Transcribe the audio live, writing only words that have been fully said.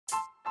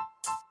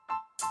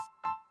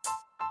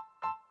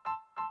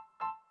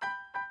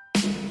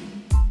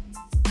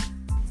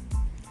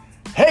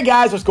Hey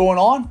guys, what's going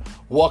on?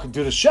 Welcome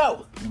to the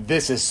show.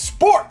 This is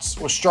Sports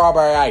with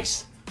Strawberry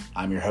Ice.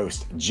 I'm your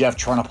host, Jeff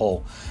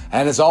Trunapole.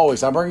 And as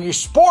always, I'm bringing you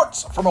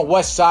sports from a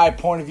West Side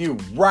point of view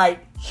right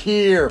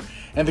here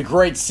in the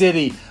great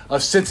city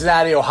of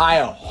Cincinnati,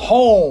 Ohio,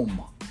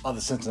 home of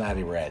the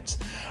Cincinnati Reds.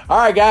 All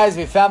right, guys, if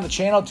you found the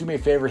channel, do me a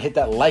favor, hit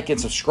that like and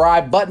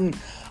subscribe button.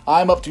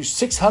 I'm up to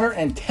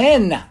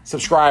 610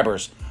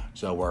 subscribers.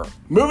 So we're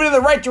moving in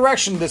the right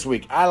direction this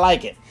week. I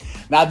like it.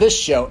 Now, this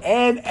show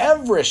and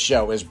every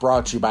show is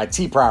brought to you by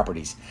T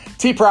Properties.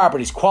 T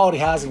Properties, quality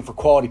housing for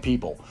quality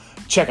people.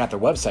 Check out their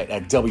website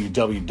at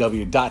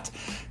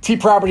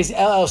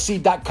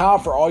www.tpropertiesllc.com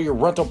for all your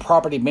rental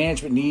property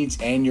management needs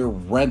and your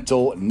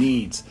rental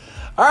needs.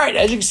 All right,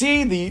 as you can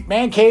see, the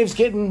man cave's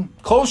getting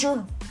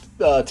closer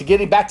to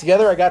getting back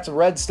together. I got some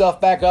red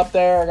stuff back up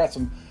there. I got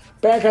some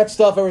Bearcat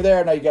stuff over there.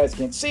 I know you guys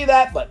can't see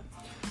that, but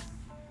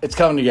it's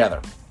coming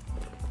together.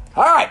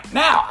 All right,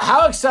 now,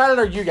 how excited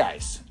are you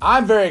guys?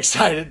 I'm very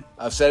excited.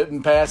 I've said it in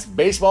the past.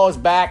 Baseball is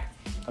back.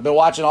 I've been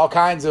watching all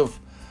kinds of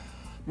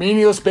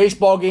meaningless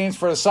baseball games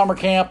for the summer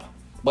camp,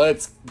 but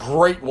it's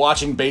great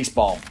watching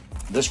baseball.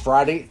 This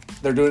Friday,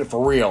 they're doing it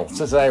for real.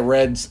 Cincinnati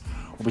Reds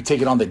will be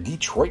taking on the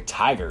Detroit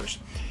Tigers.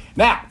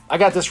 Now, I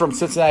got this from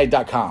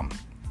Cincinnati.com.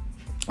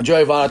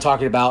 Joey Votto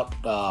talking about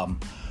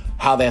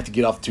how they have to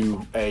get off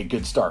to a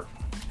good start.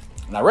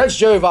 Now, Reds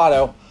Joey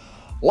Votto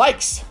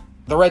likes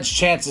the Reds'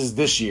 chances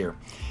this year.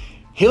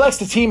 He likes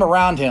the team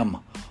around him,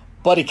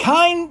 but he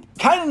kind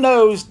of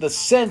knows the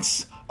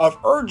sense of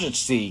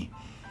urgency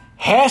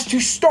has to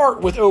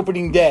start with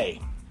opening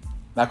day.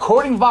 Now,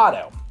 quoting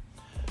Votto,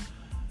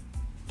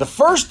 the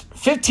first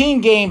 15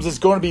 games is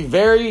going to be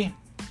really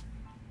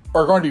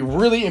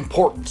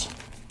important.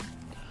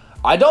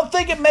 I don't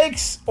think it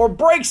makes or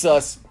breaks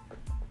us.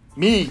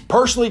 Me,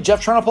 personally,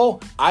 Jeff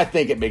Trunapole, I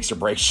think it makes or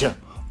breaks you.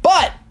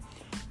 But,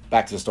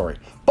 back to the story.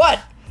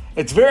 But,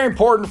 it's very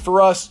important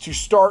for us to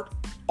start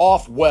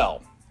off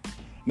well.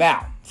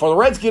 Now, for the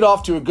Reds to get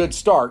off to a good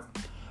start,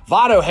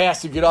 Votto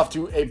has to get off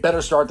to a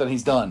better start than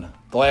he's done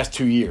the last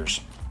 2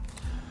 years.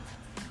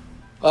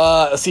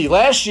 Let's see, the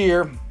last 2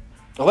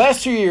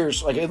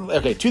 years,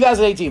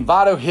 2018,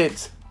 Votto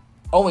hit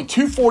only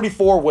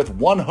 .244 with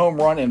one home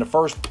run in the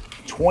first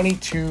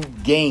 22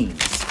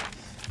 games.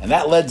 And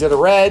that led to the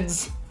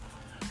Reds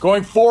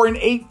going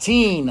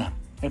 4-18,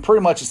 and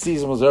pretty much the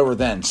season was over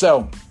then.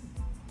 So,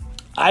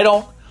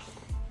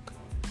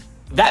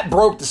 that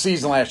broke the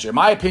season last year. In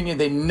my opinion,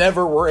 they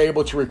never were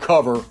able to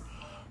recover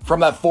from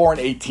that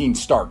 4-18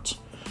 start.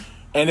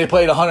 And they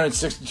played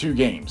 162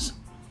 games.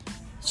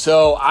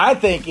 So I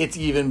think it's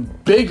even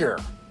bigger.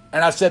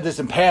 And I've said this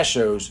in past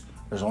shows,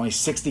 there's only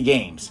 60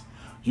 games.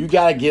 You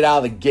got to get out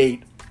of the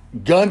gate,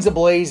 guns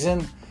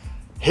a-blazing,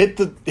 hit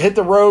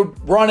the road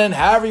running,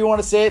 however you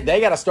want to say it. They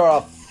got to start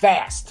off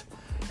fast.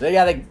 They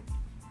got to,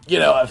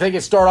 if they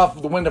could start off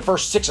to win the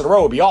first 6 in a row,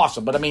 it would be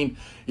awesome. But,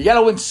 you got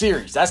to win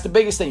series. That's the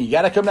biggest thing. You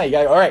got to come down.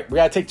 All right, we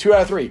got to take 2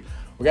 out of 3.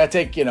 We got to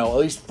take, at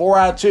least 4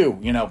 out of 2,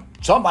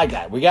 something like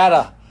that.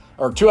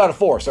 Or 2 out of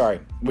 4, sorry.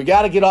 We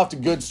got to get off to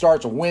good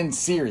starts and win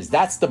series.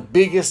 That's the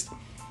biggest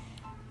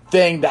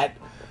thing that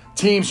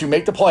teams who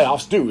make the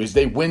playoffs do, is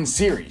they win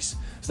series.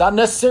 It's not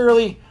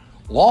necessarily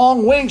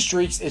long winning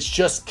streaks. It's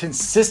just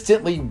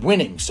consistently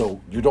winning. So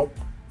you don't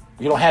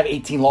have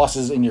 18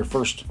 losses in your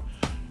first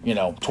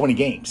 20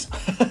 games.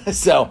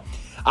 So,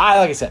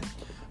 like I said,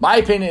 my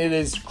opinion, it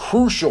is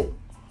crucial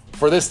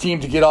for this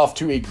team to get off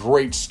to a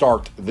great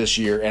start this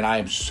year, and I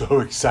am so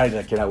excited.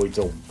 I cannot wait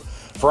till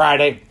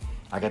Friday.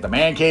 I got the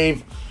man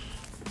cave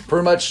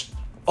pretty much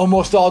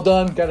almost all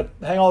done. Got to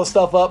hang all the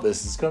stuff up.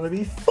 This is going to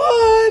be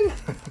fun.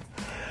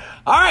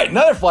 All right,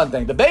 another fun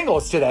thing. The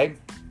Bengals today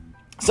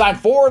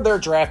signed 4 of their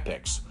draft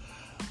picks.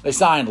 They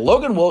signed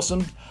Logan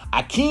Wilson,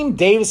 Akeem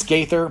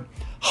Davis-Gaither,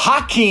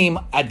 Hakeem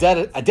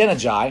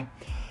Adeniji,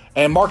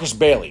 and Marcus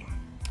Bailey.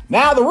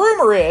 Now, the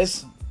rumor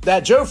is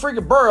that Joe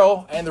freaking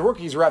Burrow and the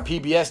rookies are at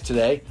PBS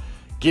today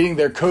getting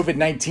their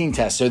COVID-19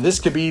 test. So this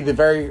could be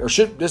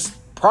this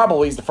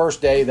probably is the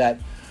first day that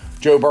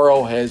Joe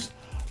Burrow has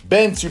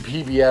been to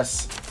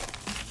PBS.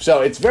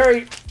 So it's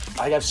very,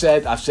 like I've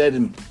said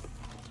in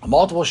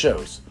multiple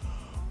shows,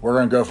 we're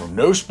going to go from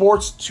no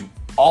sports to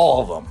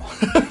all of them.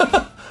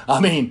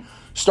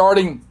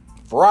 Starting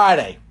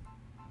Friday,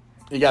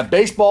 you got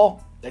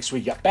baseball. Next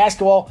week, you got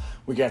basketball.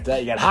 We got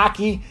that. You got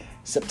hockey.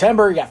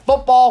 September, you got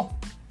football.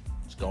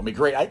 It's going to be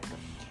great.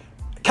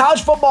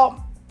 College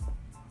football,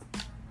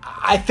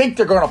 I think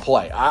they're going to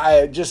play.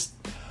 At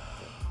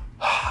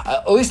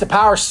least the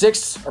Power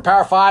 6 or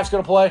Power 5 is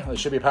going to play. There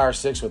should be a Power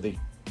 6 with the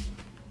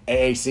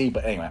AAC.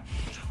 But anyway,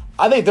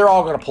 I think they're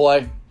all going to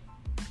play.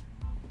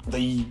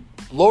 The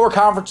lower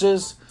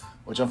conferences,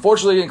 which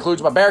unfortunately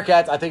includes my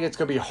Bearcats, I think it's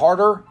going to be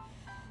harder.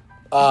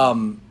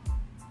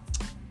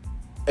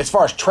 As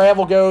far as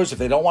travel goes, if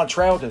they don't want to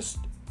travel, because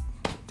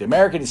the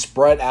American is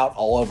spread out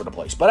all over the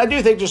place. But I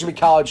do think there's going to be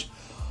college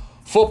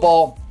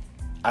football.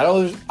 I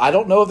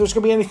don't know if there's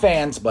going to be any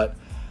fans, but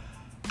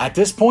at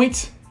this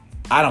point,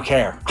 I don't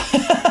care.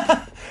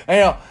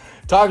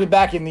 talking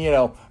back in May.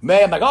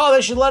 I'm like, oh,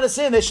 they should let us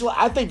in.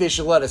 I think they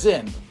should let us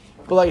in.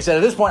 But like I said,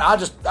 at this point, I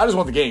just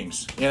want the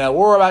games.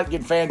 We're about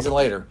getting fans in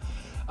later.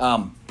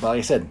 But like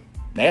I said,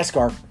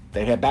 NASCAR,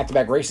 they've had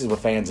back-to-back races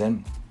with fans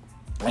in,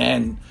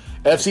 and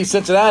FC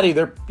Cincinnati,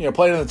 they're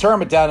playing in the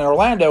tournament down in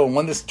Orlando, and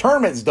when this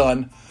tournament's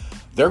done,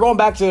 they're going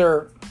back to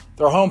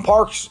their home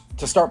parks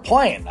to start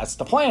playing. That's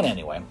the plan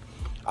anyway.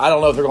 I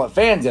don't know if they're going to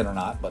let fans in or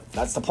not, but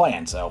that's the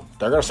plan. So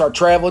they're going to start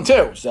traveling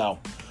too. So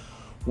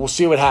we'll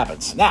see what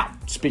happens. Now,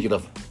 speaking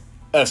of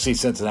FC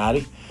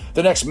Cincinnati,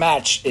 the next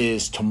match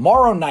is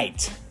tomorrow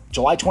night,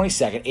 July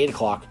 22nd, 8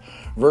 o'clock,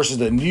 versus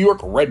the New York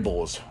Red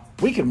Bulls.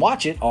 We can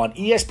watch it on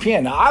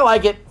ESPN. Now, I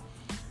like it.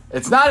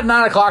 It's not at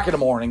 9 o'clock in the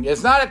morning.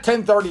 It's not at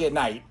 10:30 at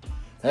night.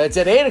 It's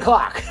at 8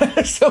 o'clock.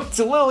 So it's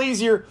a little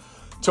easier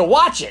to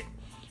watch it.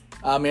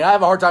 I mean, I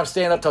have a hard time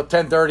staying up till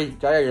 10:30. I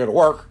gotta go to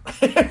work.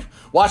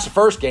 Watch the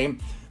first game.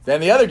 Then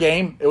the other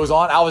game, it was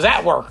on. I was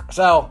at work.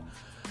 So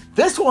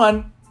this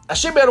one, I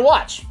should be able to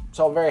watch.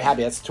 So I'm very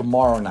happy. That's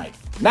tomorrow night.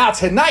 Now,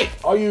 tonight,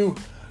 all you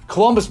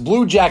Columbus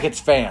Blue Jackets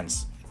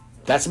fans,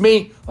 that's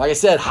me. Like I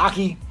said,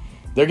 hockey,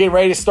 they're getting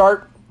ready to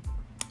start.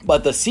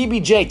 But the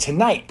CBJ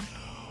tonight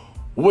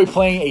will be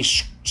playing a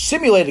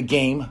simulated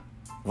game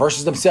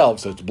versus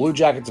themselves. So it's Blue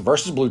Jackets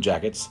versus Blue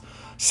Jackets.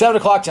 7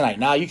 o'clock tonight.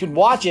 Now, you can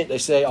watch it, they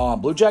say,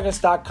 on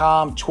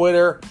BlueJackets.com,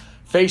 Twitter,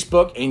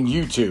 Facebook, and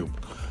YouTube.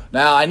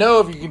 Now, I know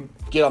if you can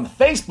get on the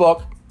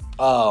Facebook,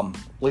 at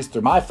least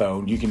through my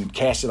phone, you can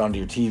cast it onto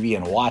your TV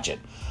and watch it.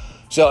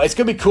 So it's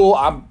going to be cool.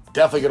 I'm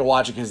definitely going to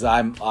watch it because I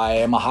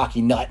am a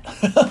hockey nut.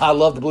 I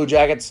love the Blue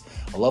Jackets.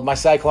 I love my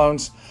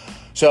Cyclones.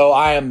 So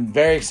I am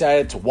very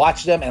excited to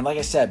watch them. And like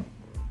I said,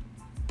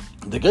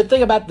 the good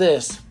thing about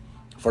this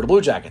for the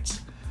Blue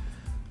Jackets,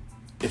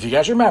 if you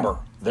guys remember,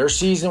 their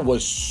season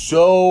was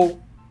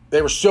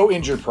they were so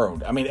injured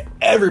prone. I mean,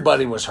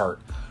 everybody was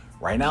hurt.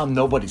 Right now,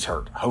 nobody's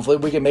hurt. Hopefully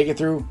we can make it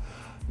through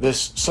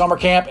this summer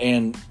camp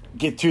and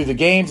get to the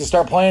games and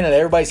start playing and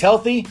everybody's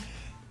healthy.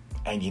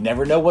 And you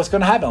never know what's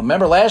going to happen.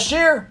 Remember last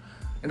year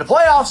in the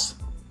playoffs,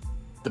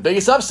 the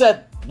biggest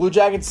upset, Blue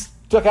Jackets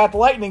took out the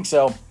Lightning.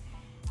 So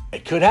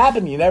it could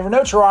happen. You never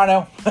know,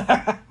 Toronto.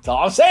 That's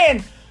all I'm saying.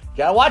 You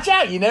got to watch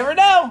out. You never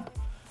know.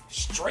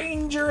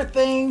 Stranger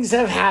things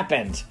have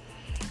happened.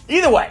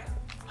 Either way,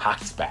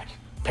 hockey's back.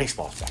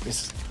 Baseball's back.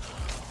 This is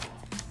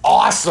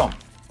awesome.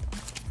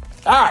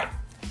 All right.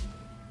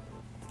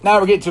 Now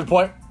we're getting to the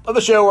point of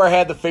the show where I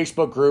had the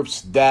Facebook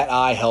groups that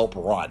I help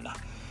run.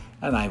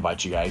 And I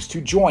invite you guys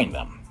to join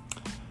them.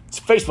 It's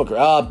Facebook group.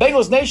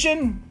 Bengals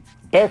Nation,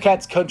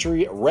 Bearcats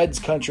Country, Reds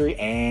Country,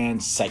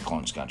 and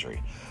Cyclones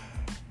Country.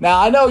 Now,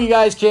 I know you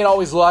guys can't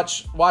always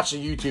watch the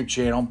YouTube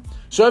channel.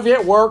 So if you're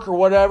at work or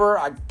whatever,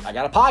 I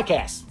got a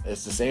podcast.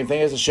 It's the same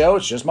thing as a show.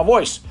 It's just my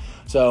voice.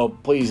 So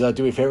please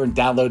do me a favor and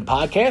download the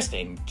podcast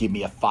and give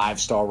me a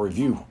 5-star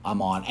review.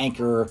 I'm on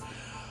Anchor,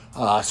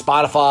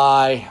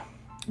 Spotify,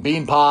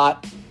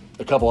 Beanpot,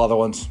 a couple other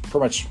ones. Pretty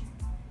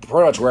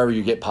much wherever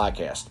you get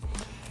podcasts.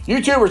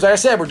 YouTubers, like I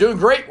said, we're doing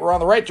great. We're on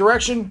the right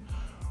direction.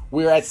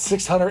 We're at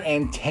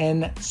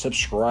 610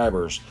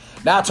 subscribers.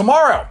 Now,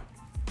 tomorrow,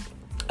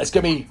 it's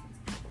going to be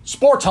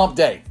Sports Hump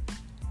Day.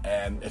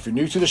 And if you're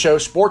new to the show,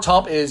 Sports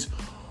Hump is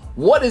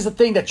what is the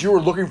thing that you are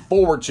looking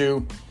forward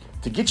to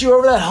get you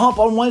over that hump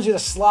on Wednesday to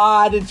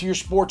slide into your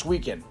sports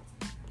weekend.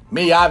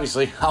 Me,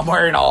 obviously, I'm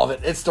wearing all of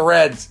it. It's the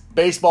Reds.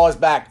 Baseball is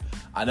back.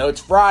 I know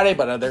it's Friday,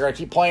 but they're going to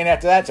keep playing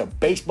after that. So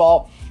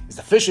baseball is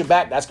officially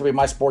back. That's going to be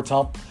my Sports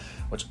Hump,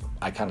 which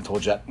I kind of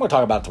told you that. I'm going to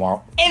talk about it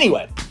tomorrow.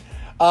 Anyway,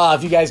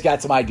 if you guys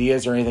got some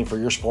ideas or anything for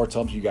your Sports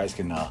Hump, you guys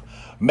can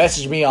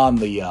message me on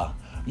the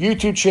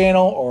YouTube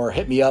channel or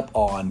hit me up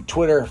on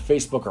Twitter,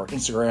 Facebook, or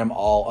Instagram,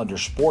 all under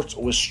Sports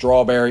with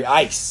Strawberry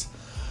Ice.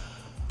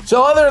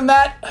 So other than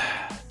that,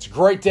 it's a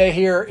great day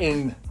here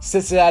in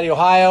Cincinnati,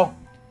 Ohio.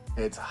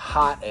 It's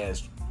hot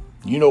as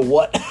you know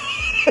what.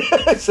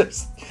 So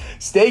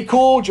stay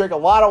cool, drink a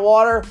lot of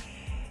water,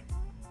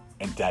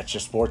 and that's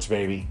just sports,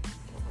 baby.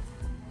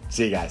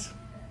 See you guys.